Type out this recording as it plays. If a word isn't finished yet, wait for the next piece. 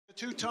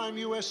Two-time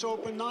U.S.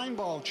 Open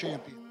 9-ball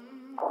champion.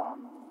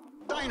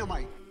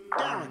 Dynamite,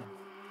 Darren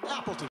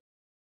Appleton.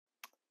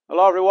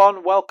 Hello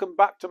everyone, welcome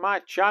back to my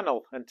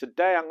channel, and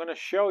today I'm going to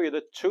show you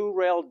the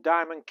two-rail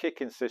diamond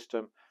kicking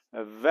system.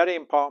 A very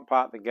important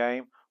part of the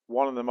game,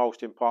 one of the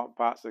most important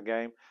parts of the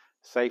game.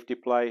 Safety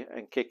play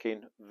and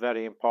kicking,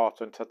 very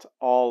important at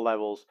all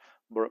levels,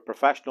 but at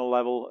professional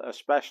level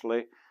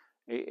especially,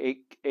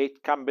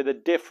 it can be the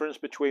difference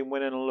between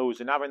winning and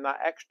losing. Having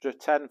that extra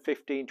 10,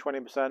 15,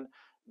 20%,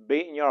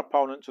 beating your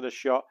opponent to the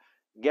shot,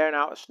 getting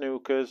out of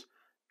snookers,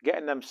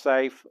 getting them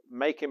safe,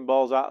 making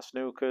balls out of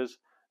snookers,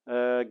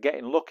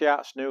 getting lucky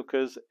out of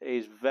snookers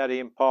is very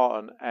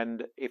important.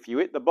 And if you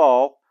hit the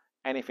ball,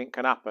 anything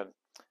can happen.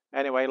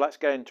 Anyway, let's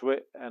get into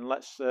it and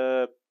let's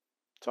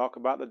talk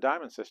about the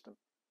diamond system.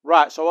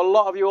 Right, so a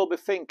lot of you will be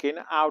thinking,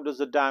 how does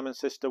the diamond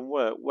system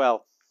work?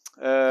 Well,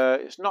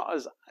 it's not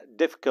as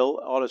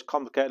difficult or as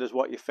complicated as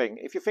what you think.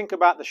 If you think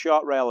about the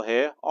short rail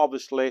here,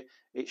 obviously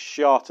it's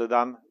shorter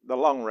than the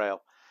long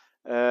rail.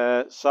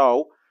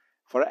 So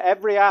for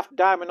every half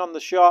diamond on the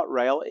short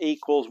rail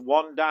equals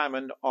one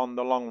diamond on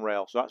the long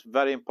rail. So that's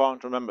very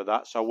important to remember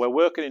that. So we're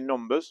working in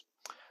numbers.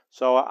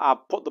 So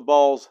I've put the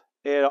balls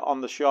here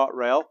on the short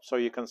rail so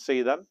you can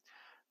see them.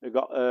 We've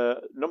got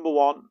number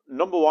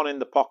one in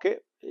the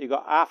pocket. You've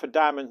got half a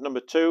diamond, number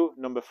 2,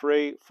 number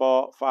 3,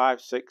 4,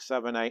 5, 6,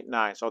 7, 8,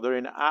 9. So they're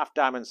in half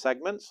diamond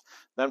segments.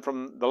 Then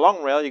from the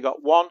long rail, you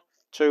got 1,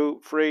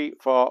 2, 3,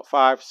 4,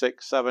 5,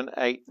 6, 7,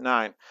 8,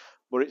 9.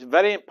 But it's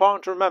very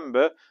important to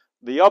remember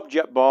the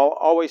object ball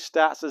always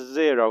starts as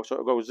 0. So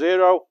it'll go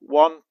 0,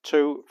 1,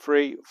 2,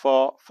 3,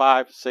 4,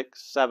 5,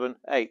 6, 7,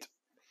 8.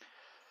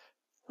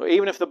 So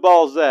even if the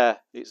ball's there,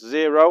 it's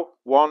 0,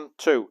 1,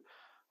 2.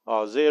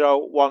 Or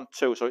 0, 1,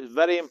 2. So it's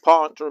very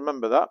important to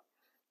remember that.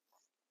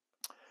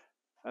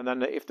 And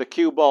then if the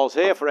cue ball's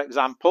here, for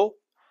example,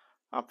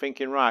 I'm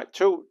thinking, right,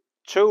 two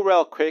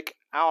rail quick,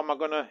 how am I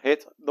going to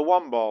hit the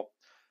one ball?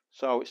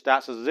 So it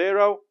starts as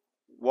 0,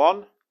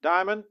 1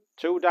 diamond,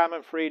 2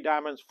 diamond, 3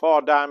 diamonds,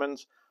 4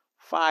 diamonds,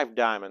 5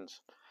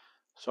 diamonds.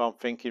 So I'm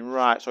thinking,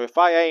 right, so if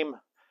I aim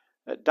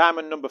at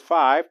diamond number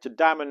 5 to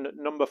diamond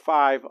number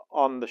 5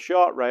 on the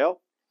short rail,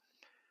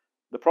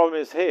 the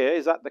problem is here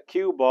is that the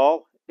cue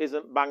ball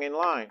isn't bang in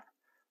line.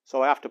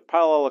 So I have to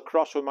parallel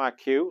across with my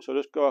cue. So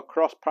just go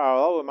across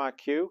parallel with my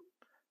cue.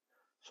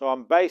 So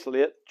I'm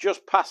basically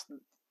just past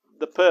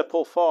the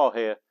purple 4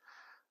 here.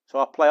 So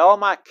I play all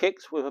my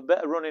kicks with a bit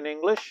of running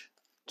English.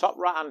 Top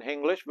right hand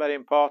English, very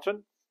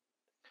important.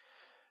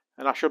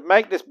 And I should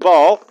make this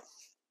ball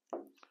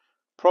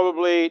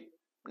probably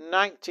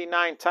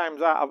 99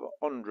 times out of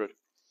 100.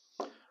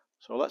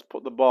 So let's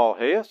put the ball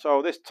here.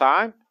 So this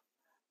time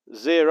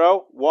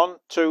 0, 1,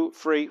 2,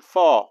 3,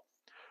 4.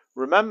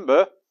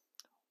 Remember,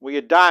 with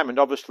your diamond,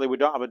 obviously we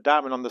don't have a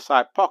diamond on the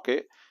side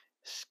pocket.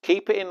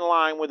 Keep it in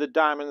line with the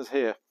diamonds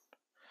here.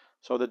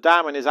 So the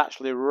diamond is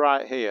actually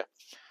right here.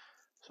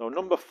 So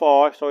number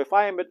 4. So if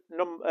I aim at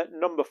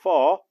number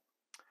 4,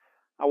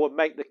 I would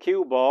make the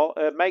cue ball,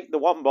 make the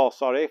one ball,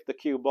 sorry, if the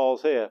cue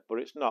ball's here, but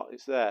it's not,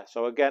 it's there.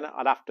 So again,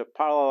 I'd have to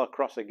parallel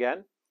across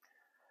again.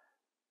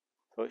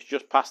 So it's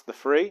just past the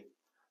 3.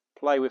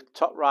 Play with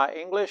top right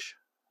English.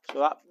 So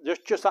that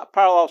just that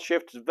parallel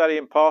shift is very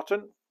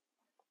important.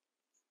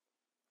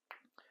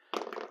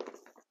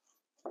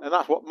 And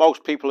that's what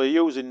most people are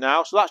using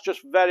now. So that's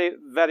just very,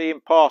 very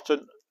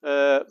important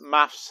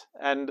maths.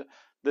 And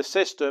the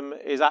system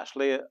is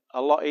actually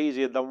a lot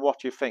easier than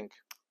what you think.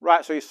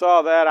 Right, so you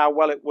saw there how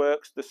well it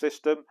works, the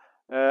system.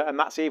 And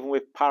that's even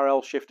with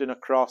parallel shifting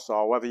across,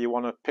 or whether you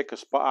want to pick a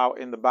spot out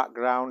in the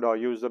background or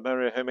use the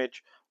mirror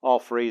image. All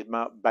three is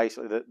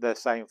basically the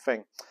same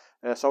thing.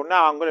 So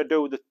now I'm going to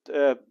do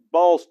the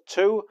balls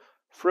 2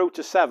 through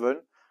to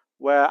 7.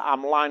 Where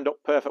I'm lined up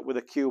perfect with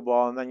a cue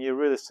ball, and then you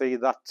really see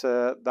that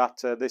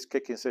this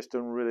kicking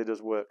system really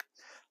does work.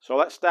 So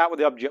let's start with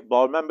the object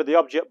ball. Remember, the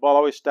object ball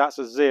always starts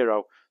as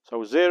 0.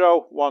 So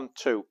 0, 1,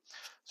 2.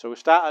 So we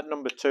start at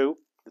number 2,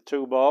 the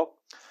 2 ball.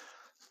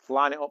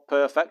 Line it up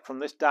perfect from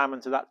this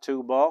diamond to that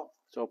 2 ball.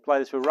 So play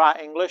this with right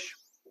English.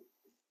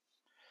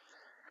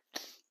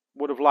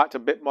 Would have liked a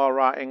bit more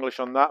right English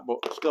on that,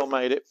 but still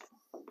made it.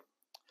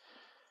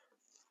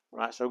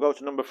 Right, so go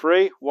to number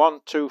 3. 1,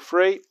 2,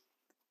 3.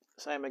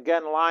 Same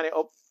again, line it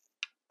up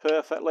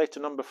perfectly to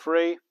number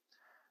 3.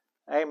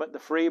 Aim at the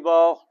 3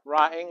 ball,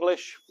 right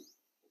English.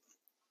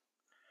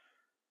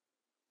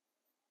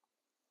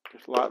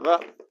 Just like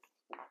that.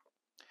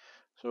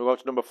 So we'll go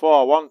to number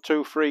 4. 1,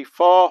 2, 3,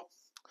 4.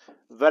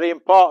 Very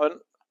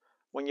important,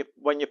 when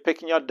you're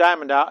picking your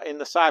diamond out in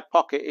the side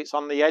pocket, it's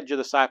on the edge of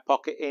the side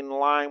pocket in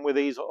line with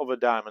these other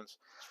diamonds.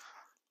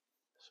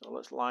 So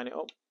let's line it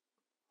up.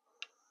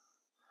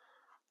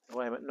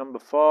 We'll aim at number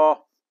 4,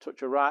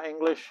 touch of right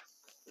English.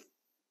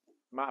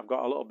 Might have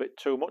got a little bit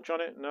too much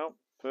on it. No,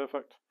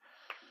 perfect.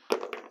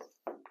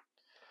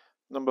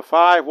 Number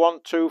 5, 1,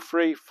 2,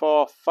 3,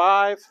 4,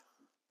 5.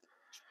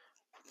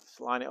 Let's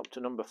line it up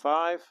to number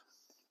 5.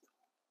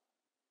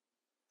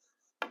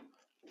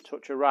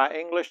 Touch of right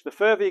English. The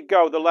further you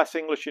go, the less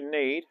English you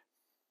need.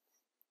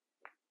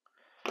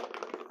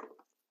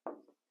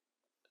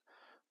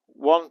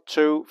 1,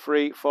 2,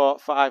 3, 4,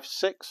 5,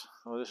 6.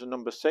 Oh, this is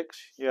number 6.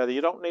 Yeah,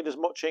 you don't need as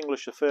much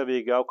English the further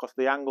you go because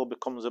the angle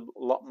becomes a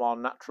lot more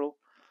natural.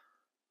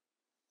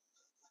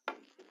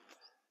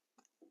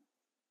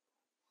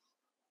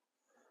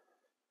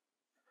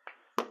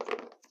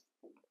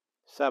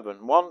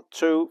 Seven. 1,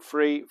 2,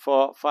 3,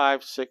 4,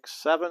 5, 6,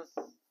 7.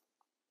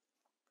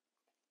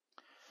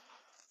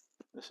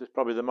 This is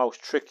probably the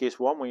most trickiest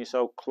one when you're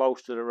so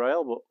close to the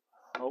rail,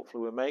 but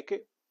hopefully we'll make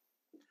it.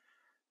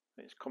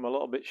 It's come a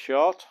little bit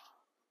short.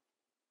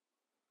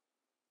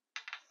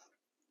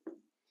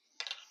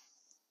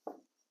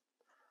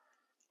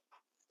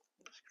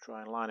 Let's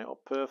try and line it up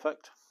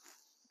perfect.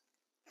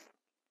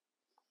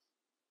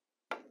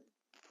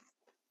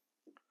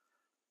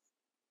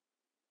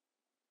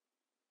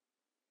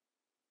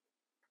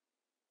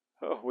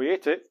 Oh, we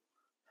hit it.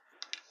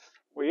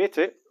 We hit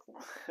it.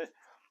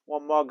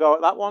 One more go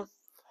at that one.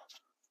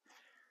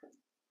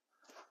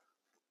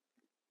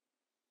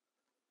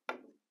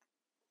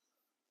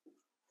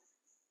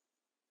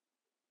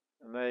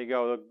 And there you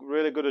go, a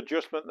really good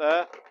adjustment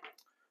there.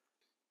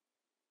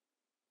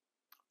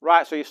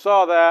 Right, so you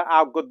saw there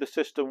how good the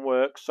system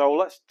works. So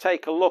let's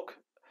take a look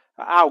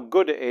at how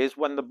good it is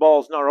when the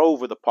ball's not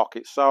over the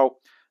pocket. So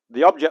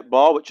the object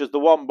ball, which is the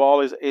one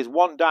ball, is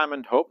one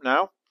diamond up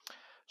now.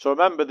 So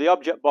remember, the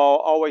object ball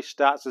always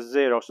starts as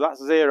 0. So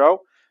that's 0,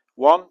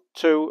 1,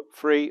 2,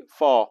 3,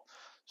 4.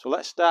 So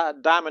let's start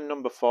at diamond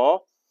number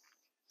 4.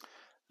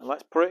 And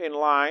let's put it in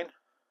line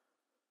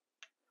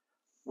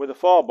with a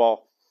 4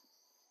 ball.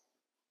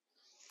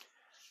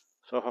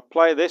 So if I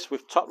play this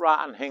with top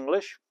right and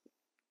English,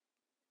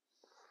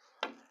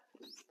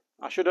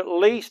 I should at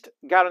least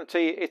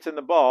guarantee hitting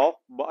the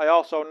ball, but I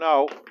also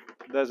know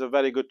there's a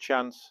very good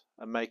chance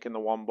of making the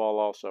 1 ball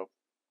also.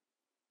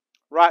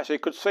 Right, so you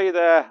could see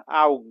there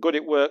how good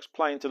it works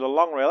playing to the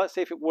long rail. Let's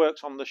see if it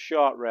works on the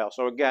short rail.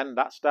 So again,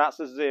 that starts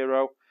as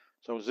 0.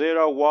 So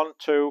 0, 1,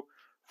 2,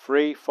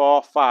 3,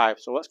 4, 5.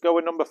 So let's go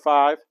with number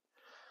 5.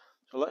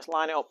 So let's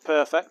line it up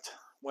perfect.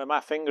 Where my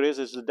finger is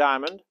the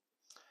diamond.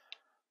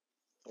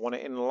 I want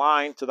it in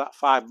line to that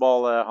 5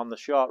 ball there on the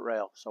short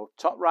rail. So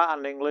top right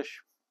hand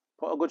English,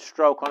 put a good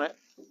stroke on it.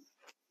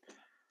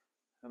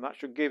 And that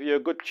should give you a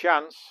good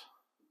chance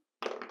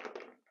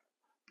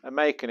of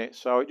making it.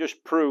 So it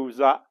just proves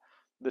that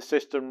the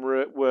system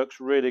works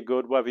really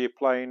good whether you're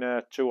playing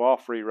 2 or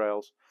 3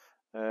 rails.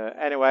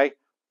 Anyway,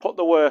 put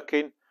the work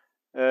in.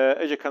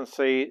 As you can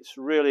see, it's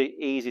really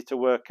easy to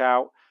work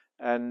out,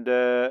 and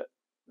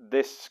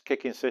this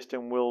kicking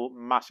system will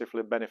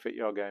massively benefit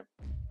your game.